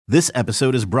This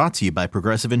episode is brought to you by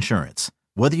Progressive Insurance.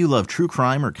 Whether you love true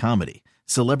crime or comedy,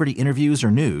 celebrity interviews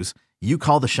or news, you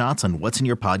call the shots on what's in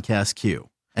your podcast queue.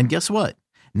 And guess what?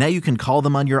 Now you can call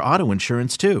them on your auto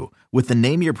insurance too with the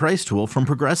Name Your Price tool from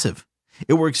Progressive.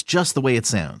 It works just the way it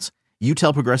sounds. You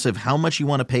tell Progressive how much you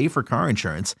want to pay for car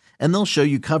insurance, and they'll show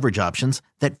you coverage options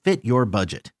that fit your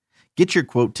budget. Get your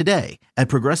quote today at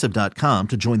Progressive.com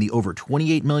to join the over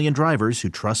 28 million drivers who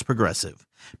trust Progressive.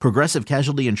 Progressive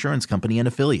Casualty Insurance Company and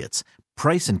Affiliates.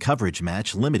 Price and coverage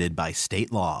match limited by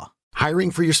state law. Hiring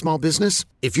for your small business?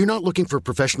 If you're not looking for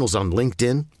professionals on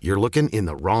LinkedIn, you're looking in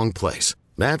the wrong place.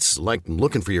 That's like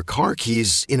looking for your car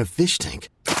keys in a fish tank.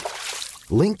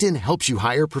 LinkedIn helps you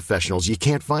hire professionals you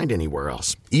can't find anywhere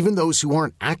else, even those who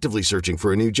aren't actively searching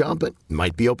for a new job but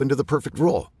might be open to the perfect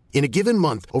role. In a given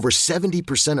month, over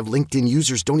 70% of LinkedIn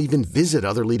users don't even visit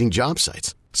other leading job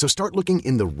sites. So start looking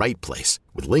in the right place.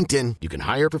 With LinkedIn, you can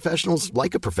hire professionals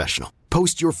like a professional.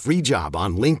 Post your free job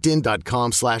on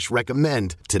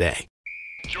linkedin.com/recommend today.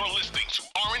 You're listening to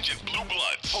Orange and Blue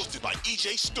Bloods, hosted by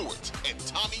EJ Stewart and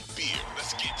Tommy Beer.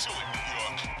 Let's get to it, New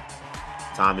York.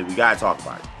 Tommy, we got to talk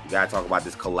about it. We got to talk about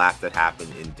this collapse that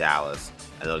happened in Dallas.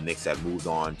 I know the Knicks have moved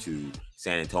on to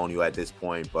San Antonio at this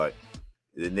point, but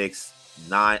the Knicks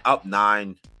up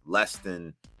nine, less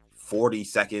than 40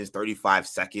 seconds, 35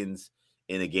 seconds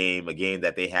in a game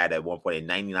that they had at one point a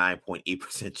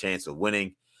 99.8% chance of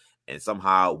winning. And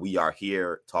somehow we are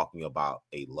here talking about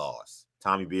a loss.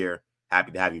 Tommy Beer,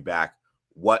 happy to have you back.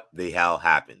 What the hell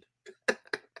happened?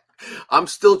 I'm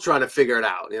still trying to figure it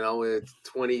out. It's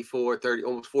 24, 30,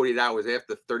 almost 48 hours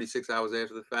after, 36 hours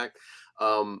after the fact.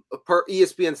 Per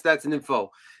ESPN Stats and Info,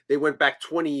 they went back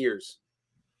 20 years.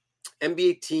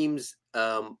 NBA teams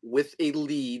with a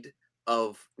lead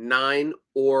of 9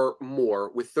 or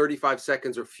more with 35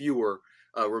 seconds or fewer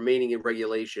remaining in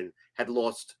regulation had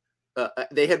lost.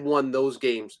 They had won those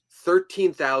games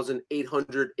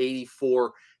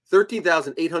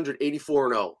 13,884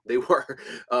 and 0. They were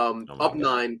up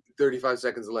 9, 35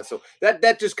 seconds or less. So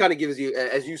that just kind of gives you,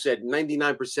 as you said,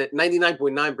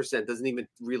 99.9% doesn't even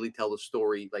really tell the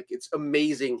story. Like, it's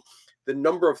amazing the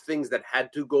number of things that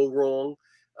had to go wrong,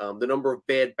 the number of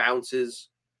bad bounces,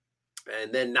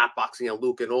 and then not boxing out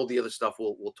Luka and all the other stuff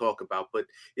we'll talk about. But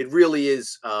it really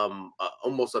is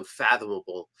almost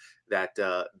unfathomable that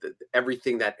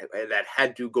everything that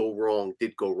had to go wrong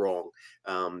did go wrong.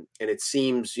 And it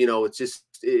seems, it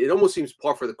almost seems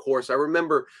par for the course. I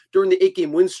remember during the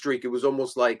 8-game win streak, it was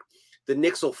almost like the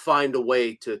Knicks will find a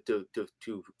way to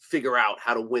figure out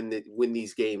how to win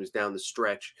these games down the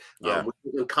stretch, which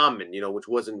was uncommon, which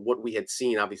wasn't what we had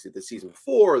seen, obviously, the season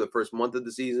before, or the first month of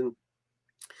the season.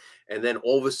 And then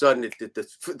all of a sudden,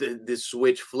 this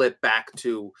switch flipped back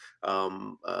to,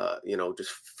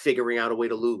 just figuring out a way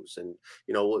to lose. And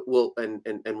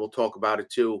we'll talk about it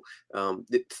too.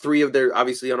 Three of their,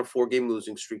 obviously on a 4-game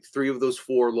losing streak, 3 of those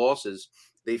 4 losses,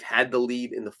 they've had the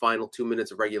lead in the final 2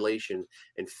 minutes of regulation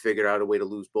and figured out a way to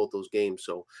lose both those games.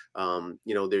 So,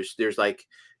 there's like,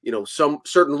 some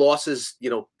certain losses,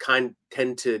 tend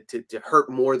to hurt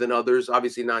more than others.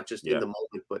 Obviously not just in the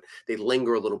moment, but they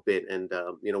linger a little bit. And,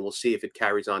 we'll see if it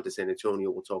carries on to San Antonio.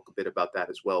 We'll talk a bit about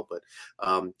that as well. But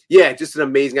just an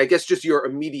amazing, I guess, just your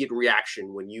immediate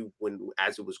reaction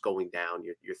as it was going down,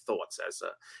 your thoughts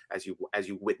as you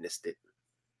witnessed it.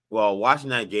 Well,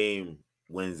 watching that game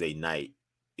Wednesday night,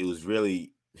 it was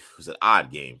an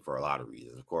odd game for a lot of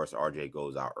reasons. Of course, RJ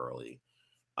goes out early.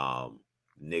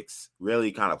 Knicks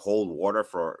really kind of hold water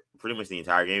for pretty much the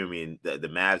entire game. I mean, the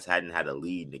Mavs hadn't had a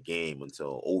lead in the game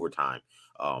until overtime.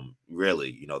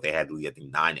 They had the lead, I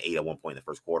think, 9-8 at one point in the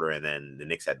first quarter, and then the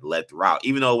Knicks had led throughout.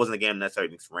 Even though it wasn't a game necessarily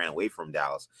the Knicks ran away from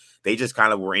Dallas, they just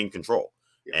kind of were in control.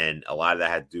 Yeah. And a lot of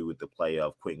that had to do with the play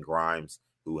of Quentin Grimes,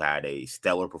 who had a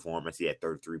stellar performance. He had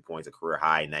 33 points, a career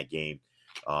high in that game.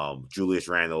 Julius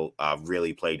Randle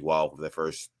really played well for the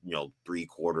first 3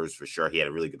 quarters for sure. He had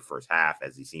a really good first half,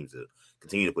 as he seems to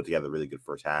continue to put together really good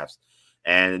first halves.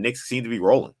 And the Knicks seemed to be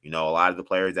rolling. A lot of the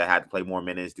players that had to play more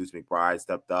minutes, Deuce McBride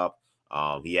stepped up.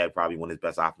 He had probably one of his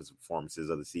best offensive performances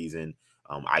of the season.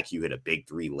 IQ hit a big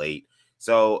 3 late.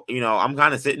 So, I'm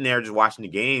kind of sitting there just watching the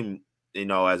game,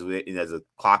 as the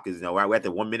clock is, we're at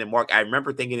the 1 minute mark. I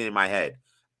remember thinking in my head,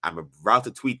 I'm about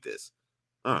to tweet this.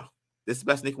 This is the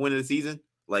best Knicks win of the season?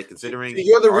 Like, considering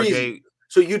you're the RJ, reason.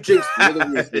 So you jinxed me.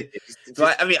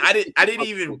 So I didn't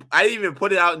even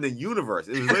put it out in the universe.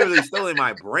 It was literally still in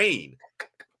my brain.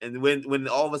 And when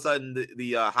all of a sudden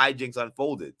the hijinks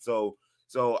unfolded, so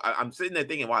I'm sitting there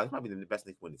thinking, wow, this might be the best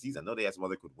Knicks win of the season. I know they had some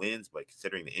other good wins, but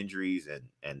considering the injuries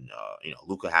and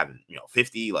Luka having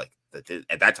 50, like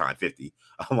at that time 50,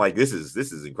 I'm like, this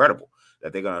is incredible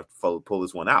that they're gonna pull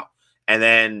this one out. And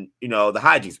then, the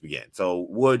hijinks begin. So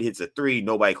Wood hits a 3.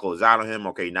 Nobody closes out on him.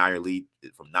 Okay, now your lead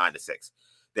from 9-6.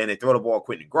 Then they throw the ball to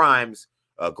Quentin Grimes.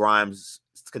 Grimes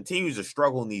continues to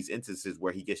struggle in these instances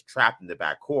where he gets trapped in the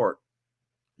backcourt.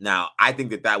 Now, I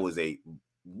think that was a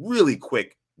really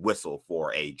quick whistle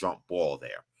for a jump ball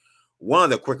there. One of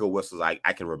the quicker whistles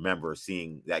I can remember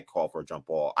seeing that call for a jump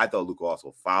ball. I thought Luka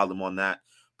also fouled him on that.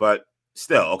 But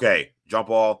still, okay, jump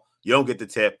ball. You don't get the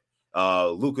tip.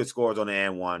 Luka scores on the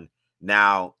and-1.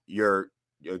 Now your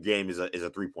game is a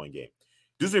 3-point game.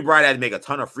 Deuce McBride had to make a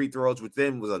ton of free throws, which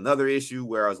then was another issue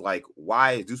where I was like,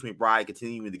 why is Deuce McBride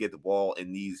continuing to get the ball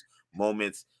in these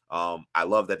moments? I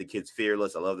love that the kid's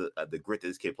fearless. I love the grit that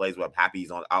this kid plays with. I'm happy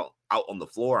he's out on the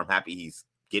floor. I'm happy he's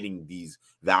getting these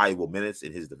valuable minutes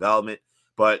in his development.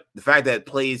 But the fact that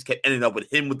plays kept ending up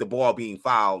with him with the ball being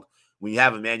fouled, when you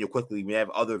have Emmanuel Quickley, we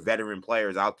have other veteran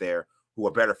players out there who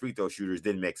are better free throw shooters,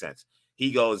 didn't make sense.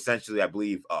 He goes essentially, I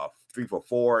believe, 3 for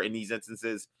 4 in these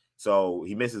instances. So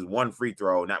he misses one free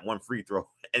throw, and that one free throw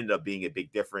ended up being a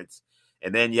big difference.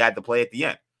 And then you had to play at the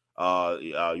end.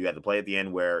 You had to play at the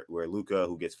end where Luka,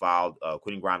 who gets fouled,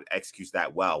 Quentin Grimes executes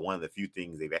that well. One of the few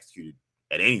things they've executed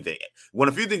at anything. One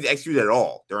of the few things executed at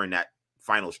all during that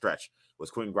final stretch was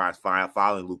Quentin Grimes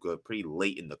fouling Luka pretty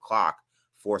late in the clock,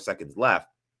 4 seconds left.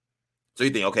 So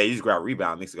you think, okay, you just grab a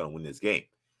rebound, Knicks are going to win this game.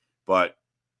 But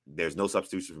there's no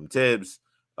substitution from Tibbs.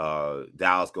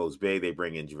 Dallas goes big. They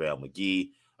bring in JaVale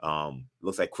McGee.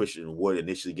 Looks like Christian Wood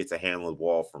initially gets a handle of the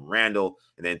ball from Randall.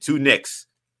 And then 2 Knicks,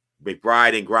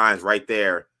 McBride and Grimes right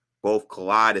there, both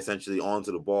collide essentially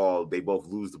onto the ball. They both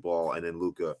lose the ball. And then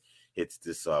Luka hits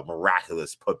this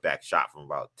miraculous putback shot from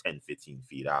about 10, 15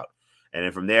 feet out. And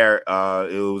then from there,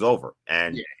 it was over.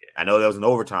 And I know there was an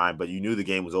overtime, but you knew the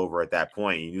game was over at that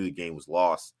point. You knew the game was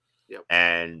lost. Yep.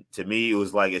 And to me, it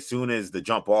was like as soon as the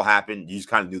jump ball happened, you just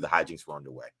kind of knew the hijinks were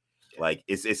underway. Yeah. Like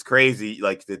it's crazy,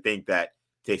 like to think that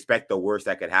to expect the worst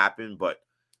that could happen. But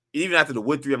even after the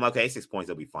Wood 3, I'm like, okay, 6 points,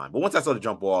 they'll be fine. But once I saw the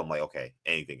jump ball, I'm like, okay,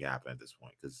 anything can happen at this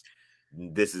point because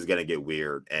this is gonna get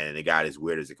weird, and it got as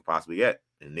weird as it could possibly get.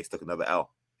 And Knicks took another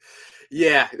L.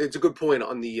 Yeah, it's a good point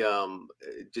on the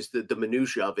just the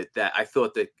minutia of it. That I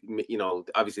thought that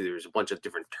obviously there's a bunch of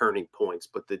different turning points,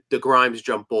 but the Grimes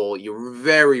jump ball, you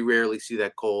very rarely see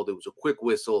that called. It was a quick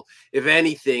whistle. If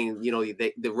anything,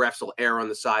 the refs will err on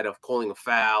the side of calling a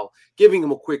foul, giving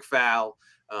him a quick foul,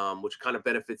 which kind of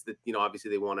benefits that.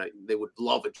 Obviously they would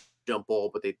love a jump ball,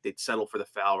 but they'd settle for the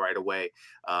foul right away.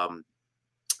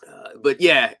 But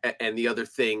yeah, and the other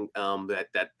thing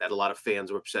that a lot of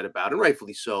fans were upset about, and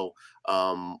rightfully so,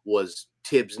 was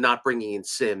Tibbs not bringing in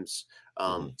Sims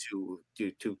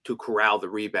to corral the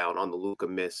rebound on the Luka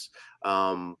miss.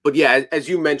 But yeah, as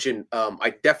you mentioned,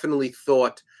 I definitely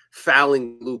thought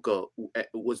fouling Luka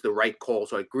was the right call.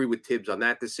 So I agree with Tibbs on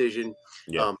that decision.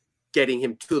 Yeah. Getting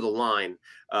him to the line.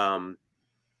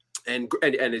 And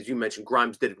as you mentioned,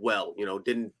 Grimes did it well.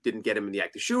 Didn't get him in the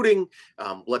act of shooting.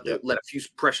 Let a few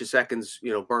precious seconds,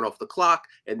 burn off the clock,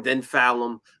 and then foul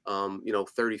him.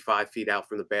 35 feet out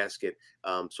from the basket.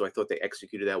 So I thought they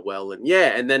executed that well.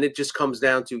 And then it just comes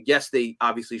down to yes, they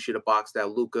obviously should have boxed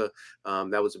out Luka.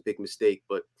 That was a big mistake.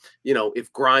 But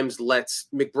if Grimes lets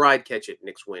McBride catch it,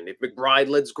 Knicks win. If McBride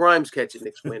lets Grimes catch it,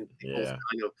 Knicks win. Yeah.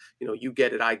 You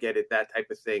get it, I get it, that type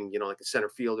of thing. Like a center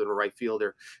fielder and a right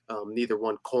fielder. Neither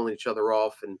one calling each other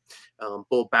off, and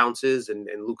ball bounces and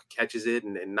Luka catches it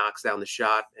and knocks down the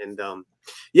shot. And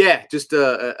just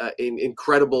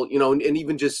incredible, and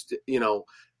even just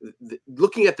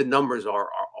looking at the numbers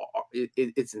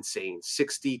it's insane.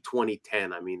 60, 20,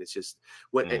 10. I mean, it's just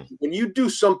when you do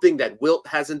something that Wilt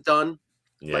hasn't done.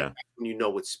 Like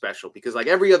it's special because like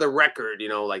every other record,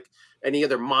 like any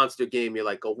other monster game, you're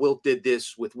like, oh, Wilt did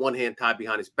this with one hand tied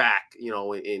behind his back,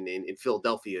 in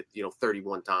Philadelphia,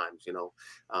 31 times,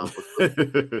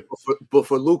 but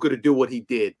for Luka to do what he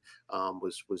did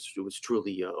was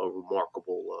truly a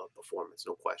remarkable performance,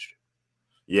 no question.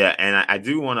 Yeah, and I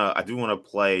do want to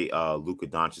play Luka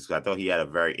Doncic because I thought he had a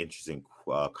very interesting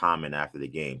comment after the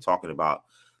game talking about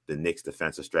the Knicks'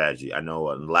 defensive strategy. I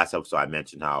know in the last episode I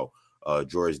mentioned how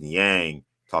George Niang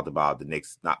talked about the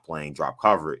Knicks not playing drop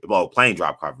coverage, playing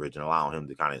drop coverage and allowing him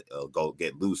to kind of go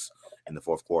get loose in the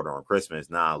fourth quarter on Christmas.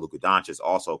 Now Luka Doncic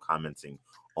also commenting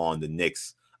on the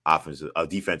Knicks'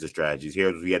 defensive strategies.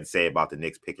 Here's what he had to say about the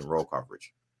Knicks pick and roll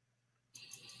coverage.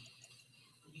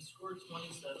 You scored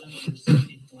 27 or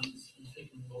 60 points in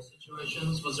pick and roll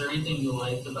situations. Was there anything you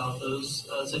liked about those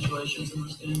situations in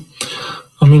this game?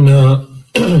 I mean,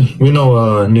 we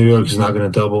know New York is not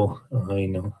going to double.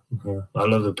 I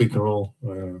love the pick and roll.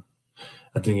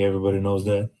 I think everybody knows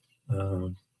that.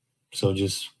 So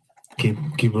just keep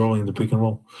rolling the pick and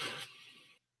roll.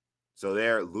 So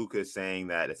there, Luka is saying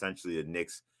that essentially the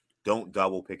Knicks don't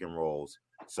double pick and rolls.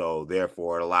 So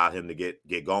therefore, it allowed him to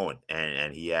get going.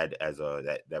 And he had, as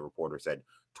that reporter said,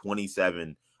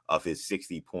 27 of his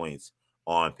 60 points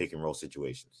on pick and roll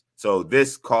situations. So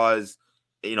this caused,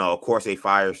 of course, a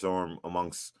firestorm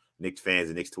amongst Knicks fans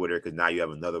and Knicks Twitter, because now you have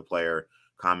another player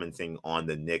commenting on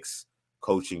the Knicks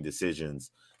coaching decisions.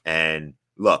 And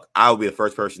look, I'll be the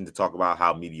first person to talk about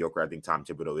how mediocre I think Tom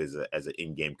Thibodeau is as an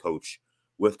in-game coach.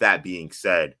 With that being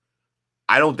said,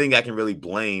 I don't think I can really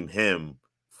blame him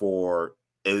for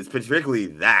it was particularly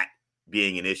that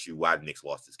being an issue why the Knicks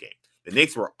lost this game. The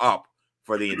Knicks were up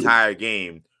for the entire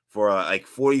game for like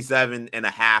 47 and a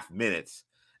half minutes.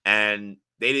 And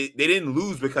they didn't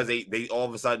lose because they all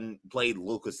of a sudden played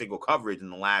Luka's single coverage in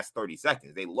the last 30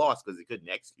 seconds. They lost because they couldn't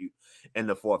execute in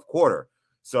the fourth quarter.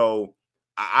 So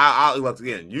I'll look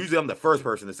again. Usually I'm the first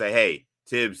person to say, hey,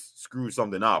 Tibbs screwed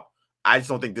something up. I just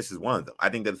don't think this is one of them. I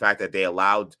think that the fact that they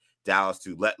allowed Dallas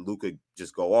to let Luka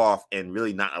just go off and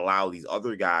really not allow these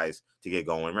other guys to get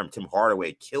going. Remember, Tim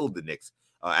Hardaway killed the Knicks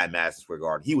at Madison Square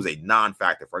Garden. He was a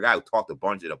non-factor. For a guy who talked a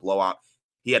bunch in a blowout,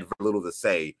 he had very little to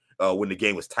say when the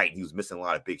game was tight. He was missing a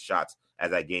lot of big shots as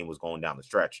that game was going down the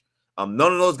stretch. None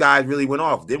of those guys really went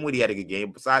off. Dinwiddie had a good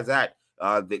game. Besides that,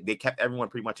 they kept everyone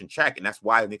pretty much in check, and that's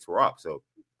why the Knicks were up. So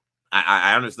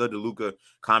I understood the Luka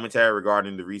commentary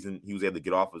regarding the reason he was able to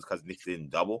get off was because the Knicks didn't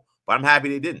double, but I'm happy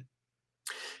they didn't.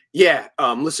 Yeah,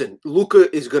 listen,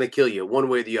 Luka is going to kill you one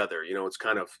way or the other. It's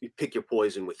kind of you pick your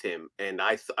poison with him, and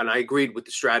I agreed with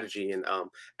the strategy. And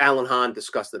Alan Hahn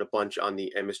discussed it a bunch on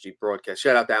the MSG broadcast.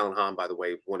 Shout out to Alan Hahn, by the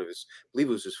way, one of his, I believe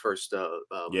it was his first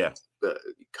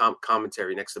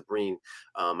commentary next to Breen,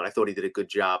 and I thought he did a good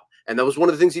job. And that was one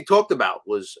of the things he talked about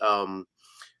was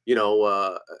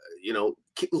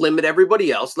limit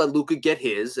everybody else, let Luka get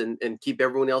his, and keep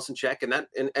everyone else in check. And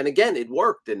again, it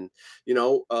worked. And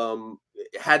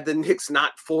had the Knicks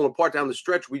not fallen apart down the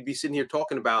stretch, we'd be sitting here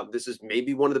talking about this is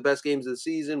maybe one of the best games of the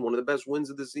season, one of the best wins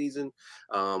of the season.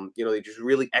 They just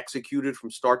really executed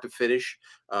from start to finish.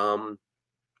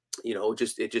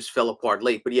 It just fell apart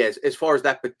late. But yeah, as far as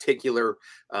that particular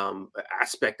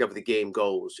aspect of the game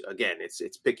goes, again, it's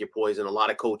pick your poison. A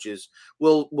lot of coaches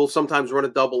will sometimes run a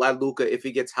double at Luka if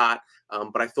he gets hot.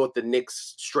 But I thought the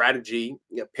Knicks strategy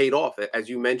paid off. As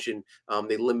you mentioned,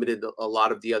 they limited a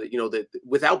lot of the other,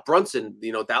 without Brunson,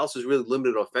 Dallas is really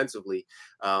limited offensively.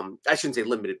 I shouldn't say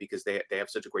limited because they have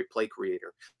such a great play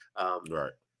creator.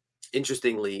 Right.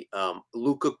 Interestingly,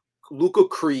 Luka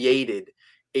created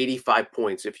 85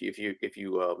 points if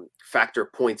you factor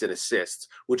points and assists,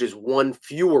 which is one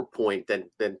fewer point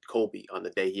than Kobe on the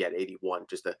day he had 81,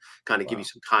 just to kind of give you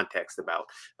some context about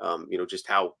just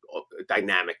how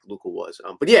dynamic Luka was.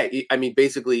 But yeah, I mean,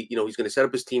 basically, he's going to set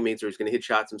up his teammates or he's going to hit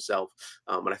shots himself.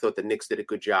 And I thought the Knicks did a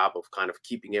good job of kind of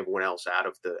keeping everyone else out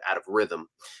of rhythm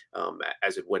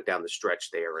as it went down the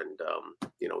stretch there. And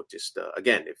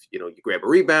again, if you grab a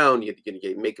rebound, you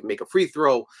make a free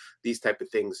throw, these type of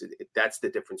things, that's the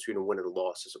difference between a win and a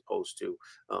loss as opposed to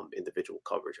individual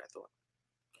coverage, I thought.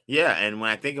 Yeah, and when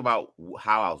I think about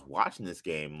how I was watching this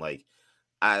game,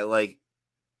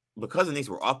 because the Knicks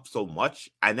were up so much,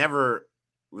 I never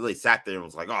really sat there and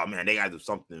was like, oh man, they got to do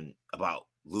something about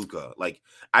Luka. Like,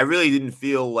 I really didn't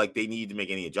feel like they needed to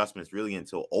make any adjustments really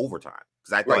until overtime,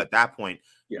 because I thought at that point,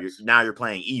 you're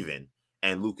playing even,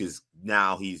 and Luka's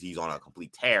now he's on a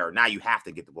complete tear. Now you have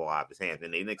to get the ball out of his hands,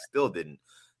 and the Knicks still didn't.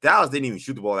 Dallas didn't even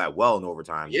shoot the ball that well in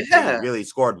overtime. Yeah. They really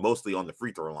scored mostly on the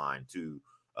free throw line to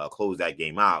close that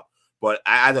game out. But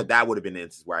I thought that would have been the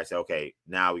instance where I said, okay,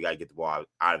 now we got to get the ball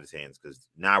out of his hands because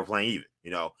now we're playing even.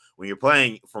 When you're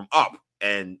playing from up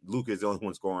and Luka is the only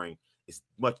one scoring, it's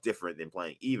much different than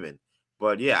playing even.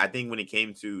 But yeah, I think when it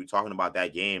came to talking about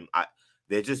that game,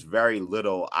 there's just very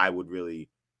little I would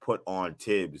really put on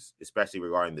Tibbs, especially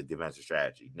regarding the defensive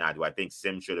strategy. Now, do I think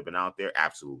Sims should have been out there?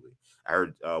 Absolutely. I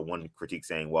heard one critique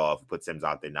saying, well, if you put Sims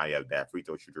out there, now you have a bad free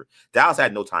throw shooter. Dallas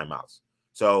had no timeouts.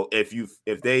 So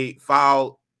if they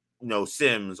foul,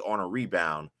 Sims on a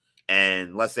rebound,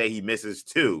 and let's say he misses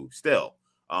 2 still,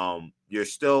 you're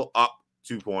still up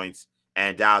 2 points,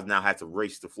 and Dallas now has to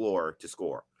race the floor to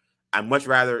score. I'd much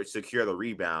rather secure the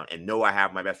rebound and know I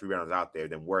have my best rebounders out there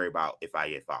than worry about if I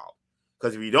get fouled.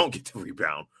 Because if you don't get the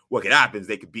rebound, what could happen is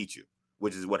they could beat you,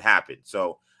 which is what happened.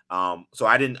 So I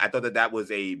thought that was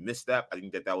a misstep. I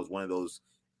think that was one of those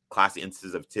classic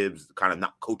instances of Tibbs kind of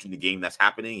not coaching the game that's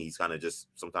happening. He's kind of just,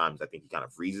 sometimes I think he kind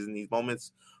of freezes in these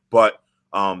moments, but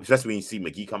especially when you see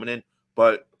McGee coming in.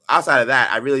 But outside of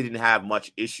that, I really didn't have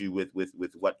much issue with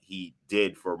what he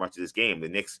did for much of this game. The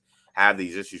Knicks have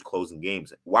these issues closing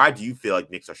games. Why do you feel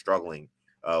like Knicks are struggling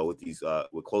with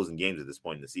closing games at this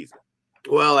point in the season?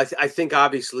 Well, I think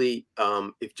obviously,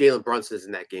 if Jalen Brunson is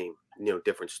in that game,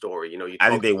 different story. I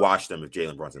think they watch them if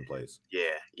Jalen Brunson plays.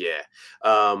 Yeah.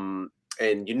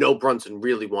 And Brunson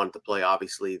really wanted to play.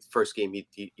 Obviously, the first game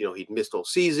he'd missed all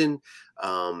season.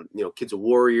 Kid's a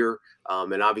warrior.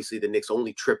 And obviously the Knicks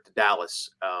only trip to Dallas.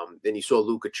 And you saw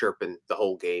Luka chirping the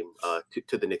whole game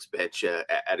to the Knicks bench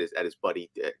at his buddy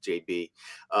JB.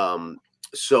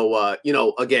 So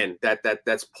again,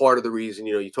 that's part of the reason.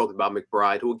 You talked about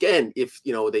McBride, who again, if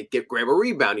they grab a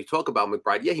rebound, you talk about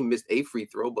McBride. Yeah, he missed a free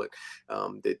throw, but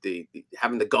the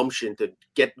having the gumption to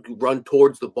run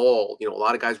towards the ball. A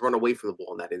lot of guys run away from the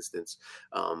ball in that instance.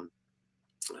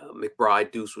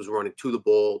 McBride, Deuce was running to the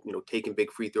ball, taking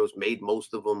big free throws, made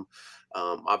most of them.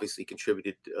 Obviously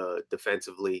contributed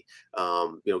defensively.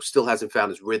 Still hasn't found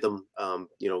his rhythm,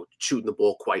 shooting the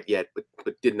ball quite yet,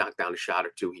 but did knock down a shot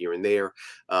or two here and there.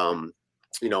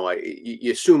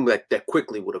 You assume that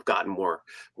quickly would have gotten more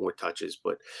touches,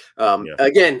 but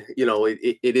again,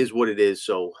 it is what it is.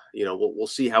 So we'll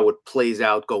see how it plays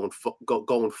out going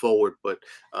forward. But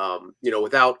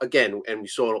without, again, and we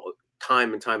saw it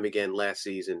time and time again last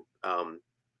season,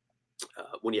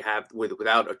 when you have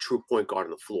without a true point guard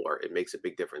on the floor, it makes a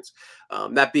big difference.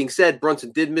 That being said,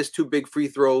 Brunson did miss 2 big free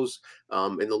throws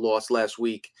in the loss last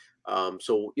week.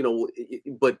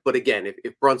 But again,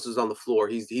 if Brunson's on the floor,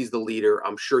 he's the leader.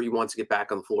 I'm sure he wants to get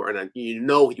back on the floor, and he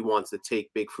wants to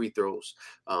take big free throws.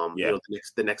 The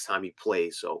next time he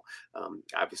plays. So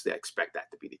obviously, I expect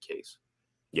that to be the case.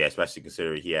 Yeah, especially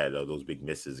considering he had those big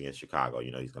misses against Chicago.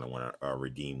 He's going to want to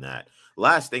redeem that.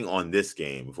 Last thing on this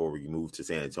game before we move to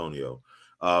San Antonio,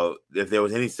 if there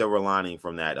was any silver lining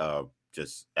from that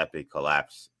just epic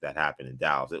collapse that happened in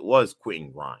Dallas, it was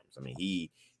Quentin Grimes. I mean,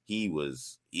 he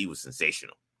was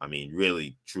sensational. I mean,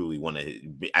 really, truly one of his,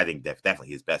 I think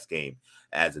definitely his best game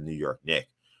as a New York Knick.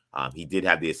 He did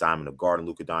have the assignment of guarding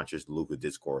Luka Doncic. Luka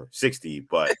did score 60,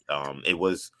 but it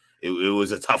was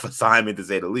a tough assignment to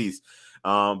say the least.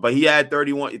 But he had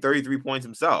 33 points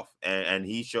himself, and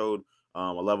he showed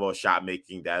a level of shot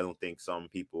making that I don't think some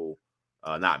people,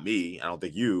 not me, I don't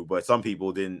think you, but some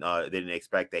people didn't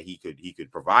expect that he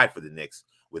could provide for the Knicks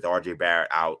with RJ Barrett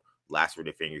out,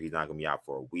 lacerated finger. He's not going to be out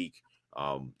for a week,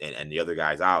 and the other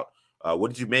guys out. What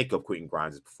did you make of Quentin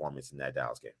Grimes' performance in that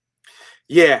Dallas game?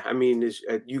 Yeah, I mean,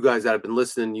 you guys that have been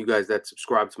listening, you guys that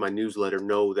subscribe to my newsletter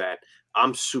know that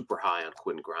I'm super high on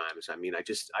Quentin Grimes. I mean, I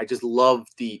just love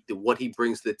the what he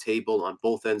brings to the table on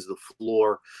both ends of the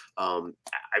floor.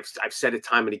 I've said it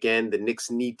time and again. The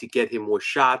Knicks need to get him more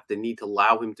shot. They need to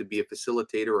allow him to be a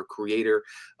facilitator, a creator.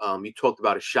 You talked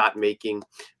about his shot making.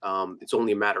 It's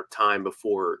only a matter of time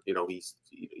before he's.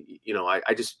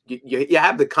 You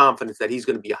have the confidence that he's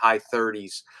going to be a high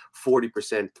 30s,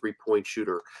 40% 3-point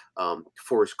shooter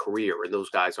for his career, and those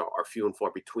guys are few and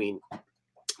far between.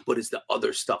 But it's the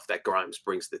other stuff that Grimes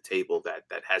brings to the table that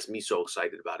has me so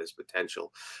excited about his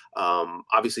potential.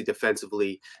 Obviously,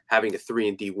 defensively, having a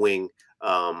 3-and-D wing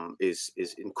is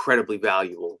incredibly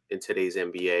valuable in today's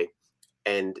NBA.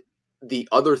 And the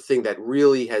other thing that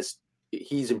really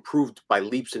he's improved by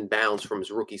leaps and bounds from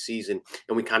his rookie season,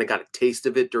 and we kind of got a taste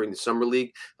of it during the summer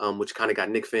league, which kind of got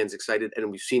Knicks fans excited,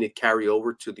 and we've seen it carry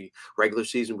over to the regular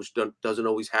season, which doesn't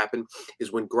always happen,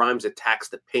 is when Grimes attacks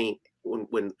the paint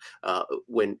when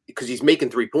because he's making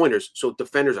 3-pointers, so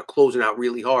defenders are closing out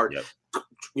really hard.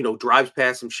 Yep. Drives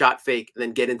past him, shot fake, and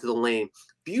then get into the lane.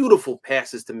 Beautiful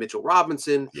passes to Mitchell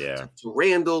Robinson, to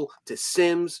Randall, to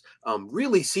Sims.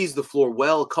 Really sees the floor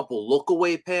well. A couple look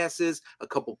away passes, a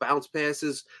couple bounce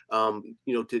passes.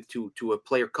 To a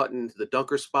player cutting into the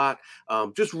dunker spot.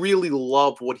 Just really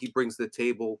love what he brings to the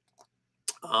table.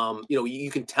 You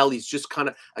can tell he's just kind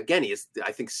of, again, he has,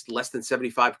 I think, less than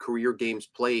 75 career games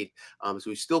played.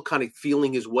 So he's still kind of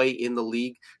feeling his way in the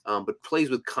league, but plays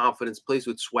with confidence, plays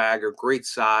with swagger, great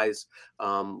size.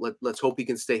 Let's hope he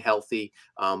can stay healthy.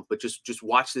 But just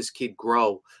watch this kid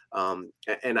grow. And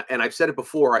I've said it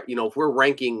before, if we're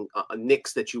ranking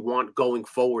Knicks that you want going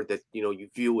forward, that, you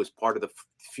view as part of the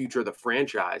future of the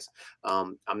franchise,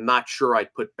 I'm not sure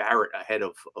I'd put Barrett ahead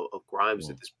of Grimes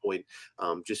at this point,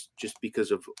 just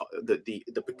because of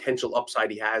the potential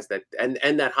upside he has, that and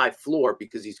that high floor,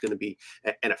 because he's going to be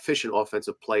an efficient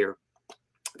offensive player.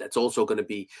 That's also going to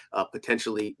be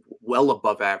potentially well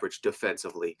above average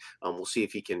defensively. We'll see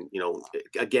if he can,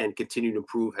 again, continue to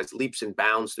improve, has leaps and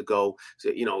bounds to go.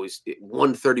 So, he's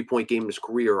won 30-point game in his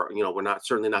career. We're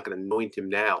certainly not going to anoint him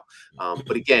now.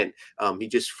 But again, he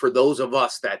just, for those of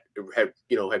us that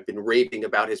have been raving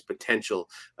about his potential,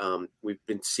 we've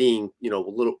been seeing, a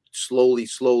little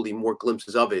slowly more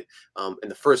glimpses of it. In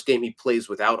the first game he plays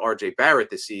without RJ Barrett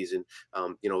this season,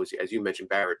 as you mentioned,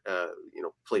 Barrett,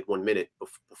 played 1 minute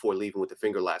before leaving with a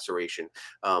finger laceration.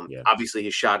 Obviously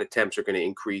his shot attempts are going to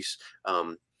increase,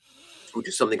 which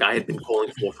is something I had been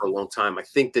calling for a long time. I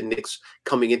think the Knicks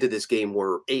coming into this game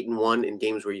were 8-1 in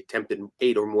games where he attempted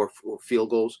 8 or more field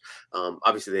goals.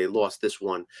 Obviously they lost this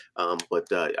one, but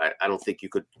I don't think you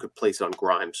could place it on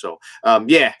Grimes. So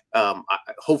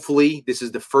hopefully this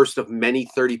is the first of many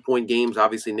 30-point games.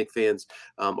 Obviously Knicks fans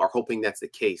are hoping that's the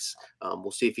case.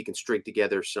 We'll see if he can string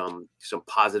together some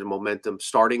positive momentum,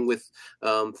 starting with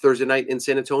Thursday night in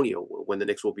San Antonio when the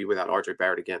Knicks will be without RJ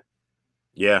Barrett again.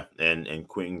 Yeah, and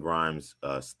Quentin Grimes,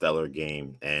 stellar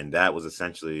game, and that was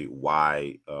essentially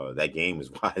why that game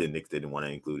is why the Knicks didn't want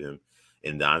to include him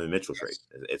in the Donovan Mitchell trade.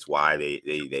 It's why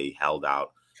they held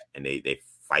out and they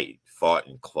fought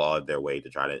and clawed their way to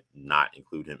try to not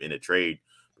include him in a trade,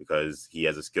 because he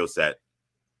has a skill set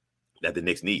that the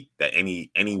Knicks need, that any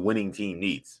winning team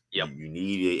needs. Yep. You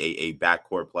need a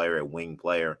backcourt player, a wing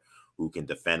player who can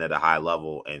defend at a high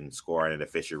level and score at an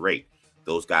efficient rate.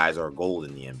 Those guys are gold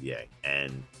in the NBA,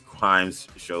 and Grimes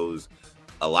shows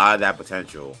a lot of that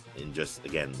potential in just,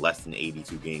 again, less than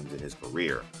 82 games in his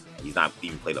career. He's not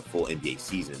even played a full NBA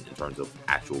season in terms of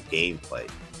actual gameplay.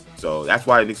 So that's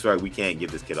why the Knicks feel like we can't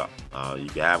give this kid up. You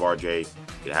can have RJ, you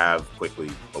can have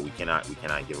Quickly, but we cannot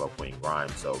give up Quentin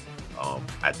Grimes. So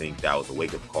I think that was a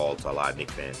wake-up call to a lot of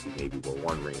Knicks fans who maybe were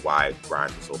wondering why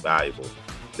Grimes is so valuable.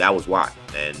 That was why.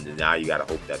 And now you got to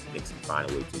hope that the Knicks can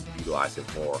find a way to utilize him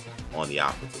more on the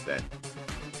offensive end.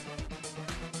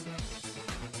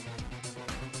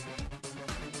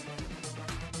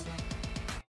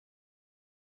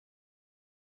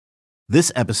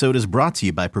 This episode is brought to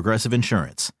you by Progressive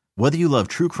Insurance. Whether you love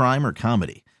true crime or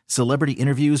comedy, celebrity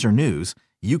interviews or news,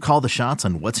 you call the shots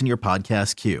on what's in your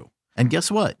podcast queue. And guess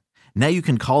what? Now you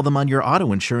can call them on your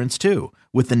auto insurance too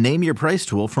with the Name Your Price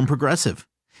tool from Progressive.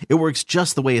 It works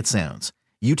just the way it sounds.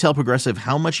 You tell Progressive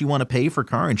how much you want to pay for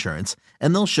car insurance,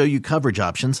 and they'll show you coverage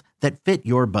options that fit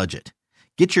your budget.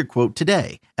 Get your quote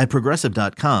today at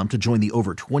Progressive.com to join the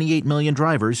over 28 million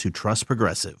drivers who trust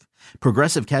Progressive.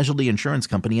 Progressive Casualty Insurance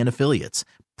Company and Affiliates.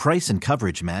 Price and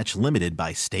coverage match limited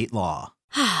by state law.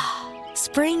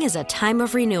 Spring is a time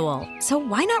of renewal, so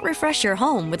why not refresh your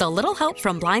home with a little help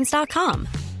from Blinds.com?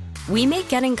 We make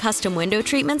getting custom window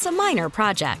treatments a minor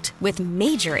project with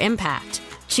major impact.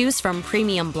 Choose from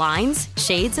premium blinds,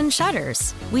 shades, and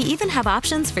shutters. We even have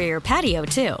options for your patio,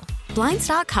 too.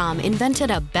 Blinds.com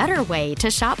invented a better way to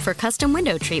shop for custom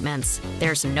window treatments.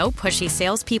 There's no pushy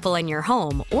salespeople in your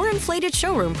home or inflated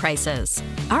showroom prices.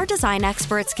 Our design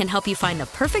experts can help you find the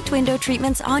perfect window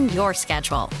treatments on your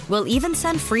schedule. We'll even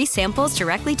send free samples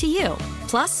directly to you.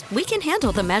 Plus, we can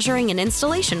handle the measuring and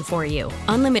installation for you.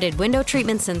 Unlimited window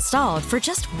treatments installed for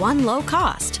just one low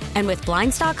cost. And with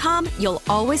Blinds.com, you'll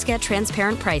always get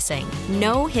transparent pricing.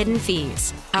 No hidden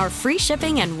fees. Our free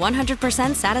shipping and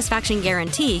 100% satisfaction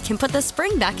guarantee can put the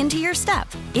spring back into your step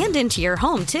and into your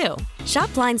home, too.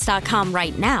 Shop Blinds.com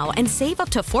right now and save up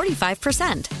to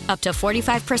 45%. Up to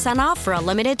 45% off for a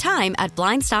limited time at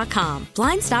Blinds.com.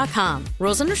 Blinds.com.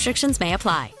 Rules and restrictions may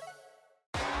apply.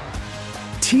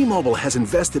 T-Mobile has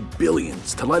invested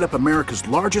billions to light up America's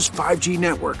largest 5G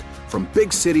network, from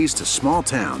big cities to small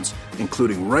towns,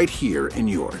 including right here in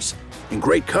yours. And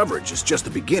great coverage is just the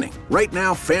beginning. Right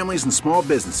now, families and small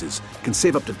businesses can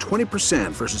save up to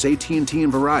 20% versus AT&T and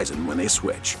Verizon when they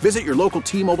switch. Visit your local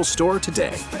T-Mobile store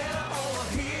today.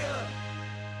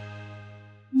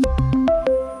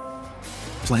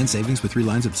 Plan savings with 3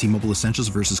 lines of T-Mobile Essentials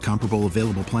versus comparable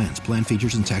available plans. Plan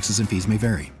features and taxes and fees may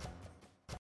vary.